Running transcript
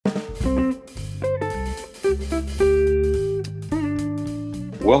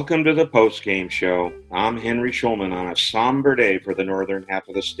Welcome to the Postgame show. I'm Henry Schulman on a somber day for the northern half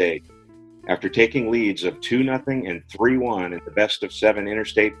of the state. After taking leads of 2-0 and 3-1 in the best-of-7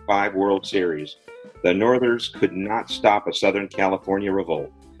 Interstate 5 World Series, the Northers could not stop a Southern California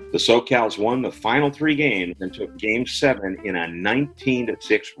revolt. The SoCals won the final 3 games and took Game 7 in a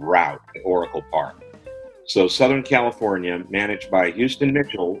 19-6 rout at Oracle Park. So Southern California, managed by Houston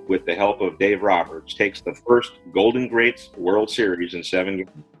Mitchell with the help of Dave Roberts, takes the first Golden Greats World Series in 7 games.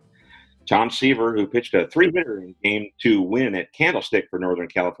 Tom Seaver, who pitched a 3-hitter in Game 2 win at Candlestick for Northern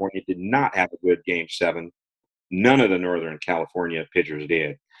California, did not have a good Game 7. None of the Northern California pitchers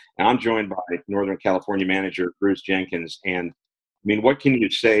did. And I'm joined by Northern California manager Bruce Jenkins. And, I mean, what can you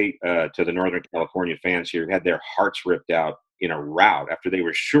say to the Northern California fans here who had their hearts ripped out in a rout after they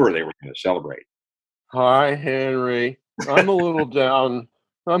were sure they were going to celebrate? Hi, Henry. I'm a little down.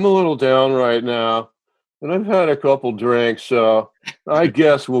 I'm a little down right now, and I've had a couple drinks, so I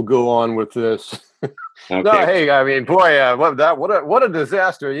guess we'll go on with this. Okay. No, hey, I mean, boy, what a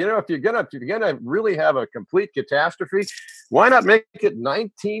disaster! You know, if you're gonna really have a complete catastrophe, why not make it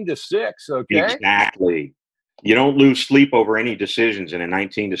 19-6? Okay, Exactly. You don't lose sleep over any decisions in a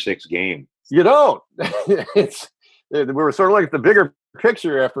 19-6 game. You don't. We were sort of like the bigger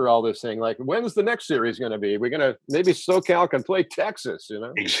picture after all this thing. Like, when's the next series going to be? We're going to maybe SoCal can play Texas, you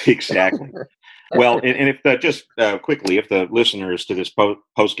know? Exactly. Well, and if quickly, if the listeners to this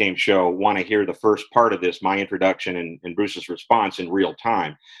post-game show want to hear the first part of this, my introduction and Bruce's response in real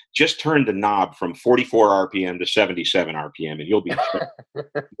time, just turn the knob from 44 RPM to 77 RPM, and you'll be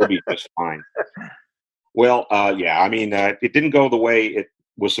just fine. Well, it didn't go the way it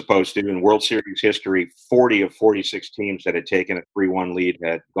was supposed to. In World Series history, 40 of 46 teams that had taken a 3-1 lead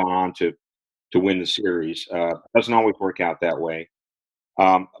had gone on to win the series. Doesn't always work out that way.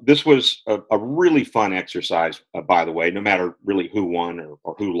 This was a really fun exercise, by the way, no matter really who won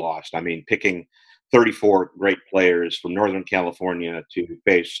or who lost. I mean, picking 34 great players from Northern California to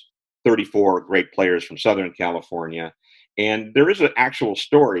face 34 great players from Southern California. And there is an actual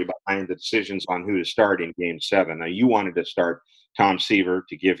story behind the decisions on who to start in Game 7. Now, you wanted to start Tom Seaver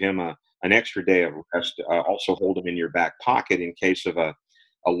to give him an extra day of rest, also hold him in your back pocket in case of a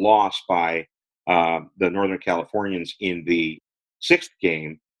loss by the Northern Californians in the 6th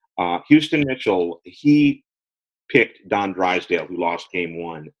game. Houston Mitchell, he picked Don Drysdale, who lost Game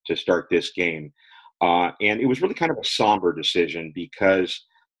 1, to start this game. And it was really kind of a somber decision because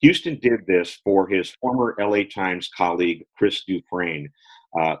Houston did this for his former LA Times colleague, Chris Dufresne.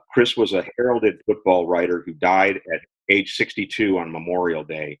 Chris was a heralded football writer who died at age 62 on Memorial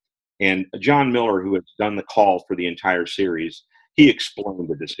Day. And John Miller, who has done the call for the entire series, he explained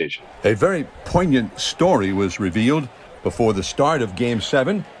the decision. A very poignant story was revealed before the start of Game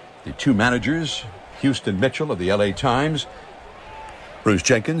 7. The two managers, Houston Mitchell of the LA Times, Bruce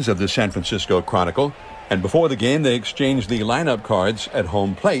Jenkins of the San Francisco Chronicle, and before the game they exchanged the lineup cards at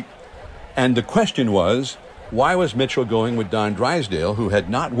home plate. And the question was, why was Mitchell going with Don Drysdale, who had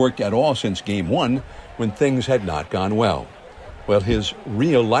not worked at all since Game 1 when things had not gone well? Well, his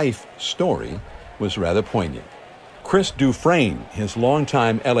real-life story was rather poignant. Chris Dufresne, his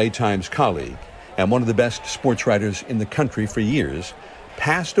longtime LA Times colleague and one of the best sports writers in the country for years,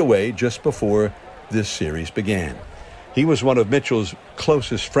 passed away just before this series began. He was one of Mitchell's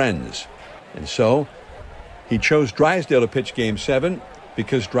closest friends, and so he chose Drysdale to pitch Game 7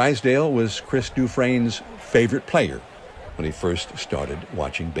 because Drysdale was Chris Dufresne's favorite player when he first started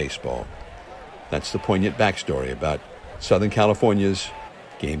watching baseball. That's the poignant backstory about Southern California's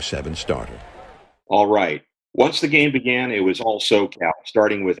Game 7 starter. All right. Once the game began, it was all SoCal,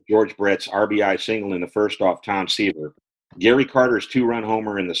 starting with George Brett's RBI single in the first off Tom Seaver, Gary Carter's 2-run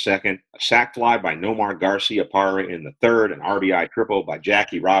homer in the second, a sac fly by Nomar Garcia-Parra in the third, an RBI triple by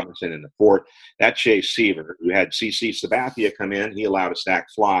Jackie Robinson in the fourth. That chased Seaver, who had CC Sabathia come in. He allowed a sac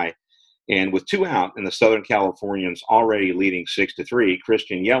fly. And with 2 out and the Southern Californians already leading 6-3,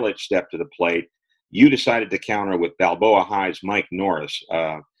 Christian Yelich stepped to the plate. You decided to counter with Balboa High's Mike Norris.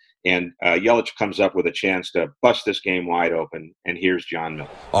 And Yelich comes up with a chance to bust this game wide open. And here's John Miller.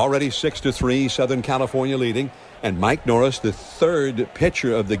 Already 6-3, Southern California leading. And Mike Norris, the third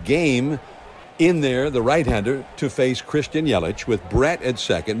pitcher of the game, in there, the right-hander, to face Christian Yelich with Brett at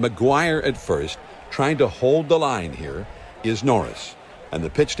second, McGuire at first. Trying to hold the line here is Norris. And the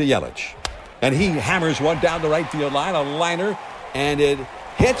pitch to Yelich. And he hammers one down the right field line, a liner, and it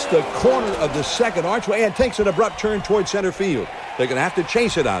hits the corner of the second archway and takes an abrupt turn toward center field. They're going to have to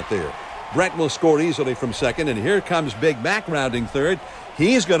chase it out there. Brett will score easily from second, and here comes Big Mac rounding third.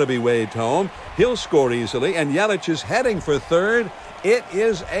 He's going to be waved home. He'll score easily, and Yelich is heading for third. It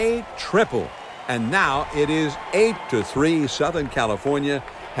is a triple. And now it is 8-3 Southern California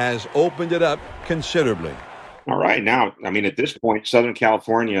has opened it up considerably. All right. Now, I mean, at this point, Southern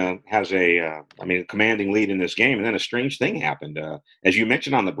California has a commanding lead in this game. And then a strange thing happened. As you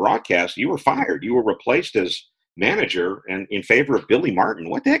mentioned on the broadcast, you were fired. You were replaced as manager and in favor of Billy Martin.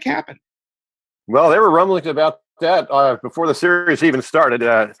 What the heck happened? Well, there were rumblings about that before the series even started.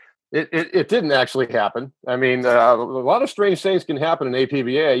 It didn't actually happen. I mean, a lot of strange things can happen in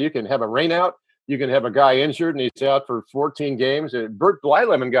APBA. You can have a rainout. You can have a guy injured and he's out for 14 games. Bert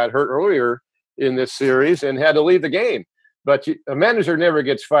Blylemon got hurt earlier in this series and had to leave the game. But a manager never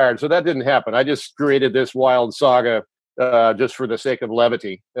gets fired, so that didn't happen. I just created this wild saga just for the sake of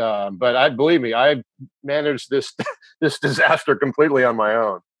levity. But believe me, I managed this this disaster completely on my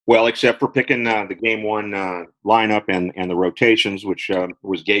own. Well, except for picking the game one lineup and the rotations, which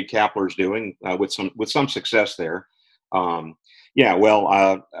was Gabe Kapler's doing with some success there. I'm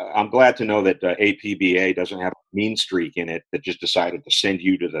glad to know that APBA doesn't have a mean streak in it that just decided to send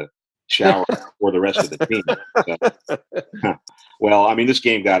you to the shower for the rest of the team. So, well, I mean, this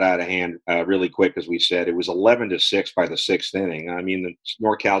game got out of hand really quick, as we said. It was 11-6 by the sixth inning. I mean, the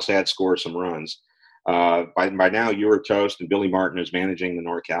NorCals had scored some runs. By now, you were toast, and Billy Martin is managing the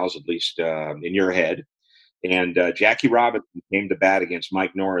NorCals, at least in your head. And Jackie Robinson came to bat against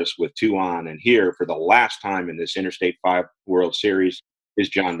Mike Norris with 2 on. And here, for the last time in this Interstate 5 World Series, is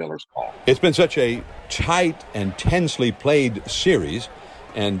John Miller's call. It's been such a tight and tensely played series,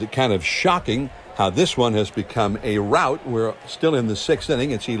 and kind of shocking how this one has become a rout. We're still in the sixth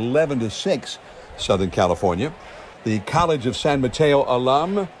inning. It's 11-6, Southern California. The College of San Mateo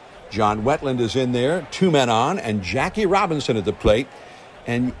alum, John Wetland, is in there, 2 men on, and Jackie Robinson at the plate.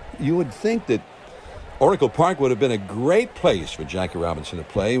 And you would think that Oracle Park would have been a great place for Jackie Robinson to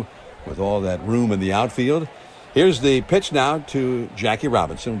play with all that room in the outfield. Here's the pitch now to Jackie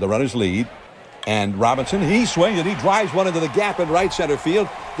Robinson, the runner's lead. And Robinson, he swings and he drives one into the gap in right center field.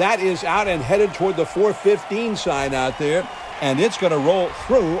 That is out and headed toward the 415 sign out there. And it's going to roll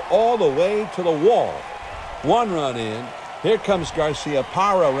through all the way to the wall. 1 run in. Here comes Garcia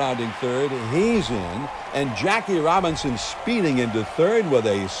Parra rounding third. He's in. And Jackie Robinson speeding into third with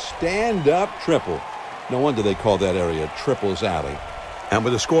a stand-up triple. No wonder they call that area Triples Alley. And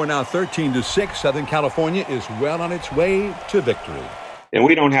with the score now 13-6, Southern California is well on its way to victory. And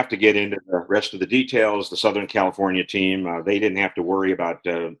we don't have to get into the rest of the details. The Southern California team, they didn't have to worry about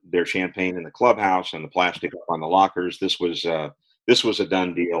their champagne in the clubhouse and the plastic up on the lockers. This was a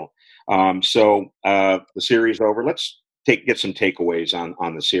done deal. So the series over. Let's get some takeaways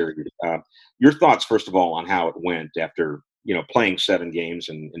on the series. Your thoughts, first of all, on how it went after playing 7 games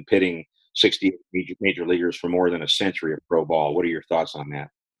and pitting 60 major leaguers for more than a century of pro ball. What are your thoughts on that?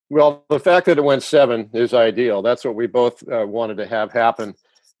 Well, the fact that it went 7 is ideal. That's what we both wanted to have happen.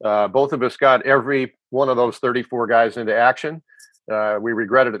 Both of us got every one of those 34 guys into action. We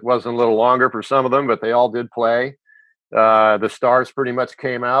regretted it wasn't a little longer for some of them, but they all did play. The stars pretty much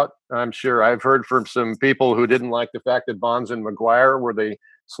came out. I'm sure I've heard from some people who didn't like the fact that Bonds and McGuire were the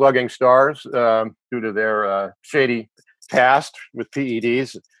slugging stars due to their shady past with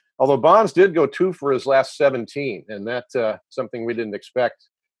PEDs. Although Bonds did go 2 for his last 17, and that's something we didn't expect.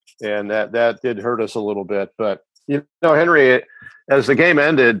 And that did hurt us a little bit. But, Henry, as the game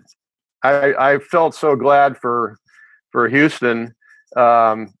ended, I felt so glad for Houston.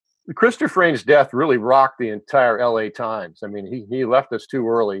 Christopher Frayn's death really rocked the entire LA Times. I mean, he left us too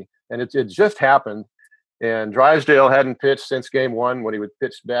early, and it just happened. And Drysdale hadn't pitched since game 1 when he would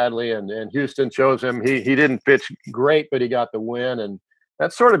pitch badly, and Houston chose him. He didn't pitch great, but he got the win. And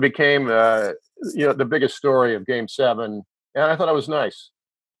that sort of became, the biggest story of game 7. And I thought it was nice.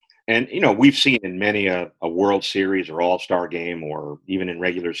 And, we've seen in many a World Series or All-Star game or even in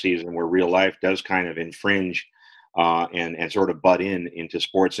regular season where real life does kind of infringe and sort of butt into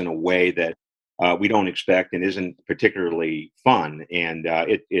sports in a way that we don't expect and isn't particularly fun. And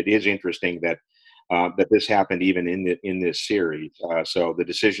it is interesting that this happened even in this series. So the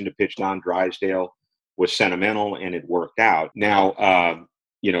decision to pitch Don Drysdale was sentimental and it worked out. Now,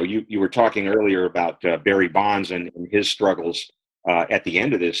 you were talking earlier about Barry Bonds and his struggles at the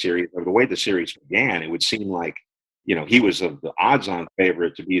end of this series. Or the way the series began, it would seem like he was the odds-on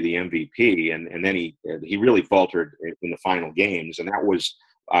favorite to be the MVP, and then he really faltered in the final games, and that was,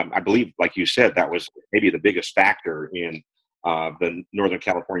 I believe, like you said, that was maybe the biggest factor in the Northern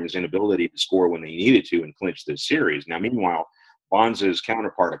California's inability to score when they needed to and clinch this series. Now, meanwhile, Bonds'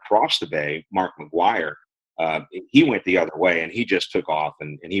 counterpart across the bay, Mark McGuire, he went the other way, and he just took off,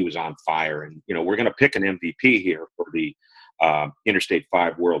 and he was on fire. And we're going to pick an MVP here for the Interstate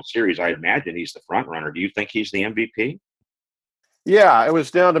 5 World Series. I imagine he's the front runner. Do you think he's the MVP? Yeah, it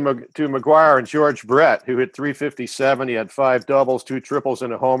was down to McGuire and George Brett, who hit 357. He had 5 doubles, 2 triples,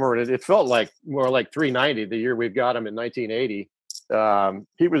 and a homer, and it felt like more like 390 the year we got him in 1980.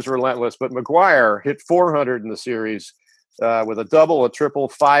 He was relentless, but McGuire hit 400 in the series with a double, a triple,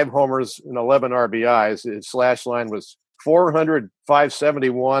 5 homers, and 11 RBIs. His slash line was 400,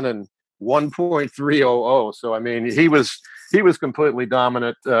 571, and 1.300. So I mean, he was completely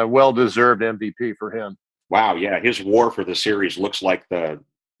dominant. Well-deserved MVP for him. Wow, yeah, his WAR for the series looks like the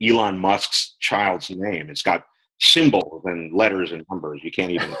Elon Musk's child's name. It's got symbols and letters and numbers. You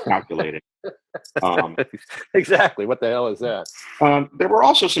can't even calculate it. Exactly. What the hell is that? There were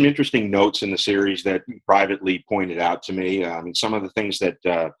also some interesting notes in the series that you privately pointed out to me. I mean, some of the things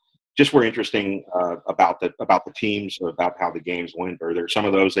that just were interesting about the teams or about how the games went. Are there some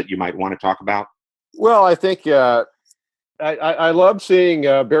of those that you might want to talk about? Well, I think I love seeing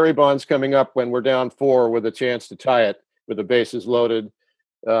Barry Bonds coming up when we're down 4 with a chance to tie it with the bases loaded.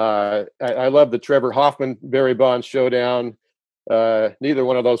 I love the Trevor Hoffman Barry Bonds showdown. Neither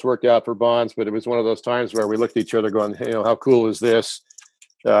one of those worked out for Bonds, but it was one of those times where we looked at each other going, hey, how cool is this?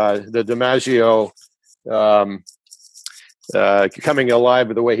 The DiMaggio coming alive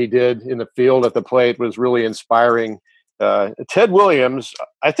with the way he did in the field at the plate was really inspiring. Ted Williams,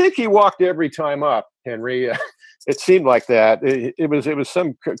 I think he walked every time up, Henry. It seemed like that. It was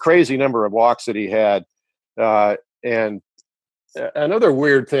some crazy number of walks that he had. And another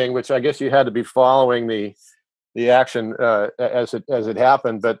weird thing, which I guess you had to be following the action as it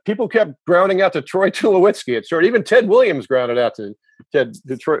happened, but people kept grounding out to Troy Tulowitzki at short. Even Ted Williams grounded out to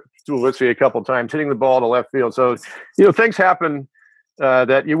Troy Tulowitzki a couple of times, hitting the ball to left field. So, things happen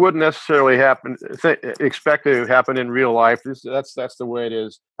that you wouldn't necessarily expect to happen in real life. That's the way it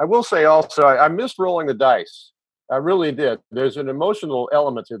is. I will say also, I missed rolling the dice. I really did. There's an emotional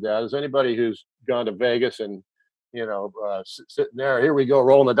element to that. As anybody who's gone to Vegas and, sitting there, here we go,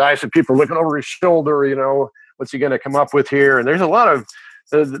 rolling the dice, and people looking over his shoulder, what's he going to come up with here? And there's a lot of,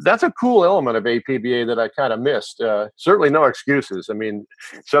 that's a cool element of APBA that I kind of missed. Certainly no excuses. I mean,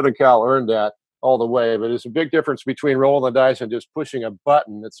 Southern Cal earned that all the way, but there's a big difference between rolling the dice and just pushing a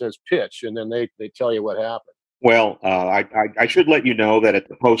button that says pitch, and then they tell you what happened. Well, I should let you know that at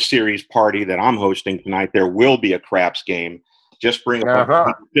the post-series party that I'm hosting tonight, there will be a craps game. Just bring a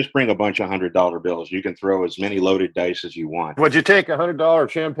bunch of $100 bills. You can throw as many loaded dice as you want. Would you take $100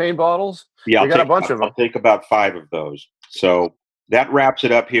 champagne bottles? Yeah, we got a bunch of them. I'll take about 5 of those. So that wraps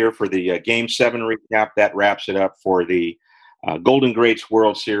it up here for the Game 7 recap. That wraps it up for the Golden Greats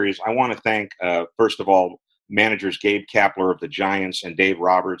World Series. I want to thank, first of all, managers Gabe Kapler of the Giants and Dave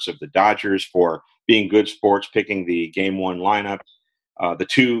Roberts of the Dodgers for being good sports, picking the Game 1 lineup. The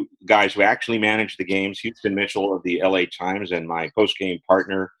 2 guys who actually managed the games, Houston Mitchell of the LA Times and my post-game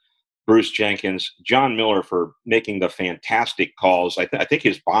partner, Bruce Jenkins, John Miller for making the fantastic calls. I think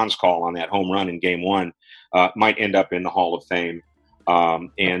his Bonds call on that home run in Game 1 might end up in the Hall of Fame.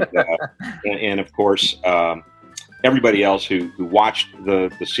 And of course, everybody else who watched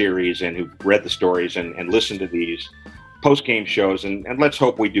the series and who read the stories and listened to these post-game shows. And let's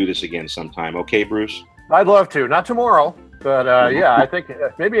hope we do this again sometime. Okay, Bruce? I'd love to. Not tomorrow. But, yeah, I think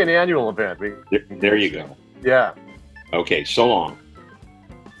maybe an annual event. There you go. Yeah. Okay, so long.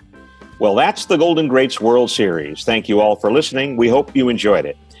 Well, that's the Golden Greats World Series. Thank you all for listening. We hope you enjoyed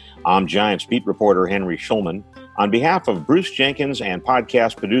it. I'm Giants beat reporter Henry Schulman. On behalf of Bruce Jenkins and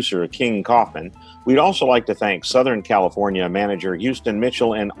podcast producer King Kaufman, we'd also like to thank Southern California manager Houston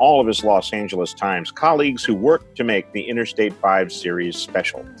Mitchell and all of his Los Angeles Times colleagues who worked to make the Interstate 5 series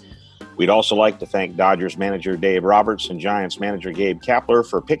special. We'd also like to thank Dodgers manager Dave Roberts and Giants manager Gabe Kapler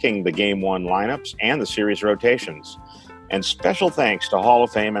for picking the Game 1 lineups and the series rotations. And special thanks to Hall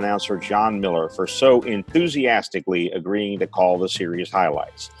of Fame announcer John Miller for so enthusiastically agreeing to call the series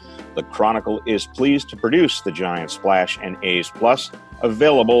highlights. The Chronicle is pleased to produce the Giants Splash and A's Plus,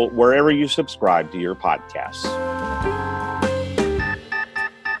 available wherever you subscribe to your podcasts.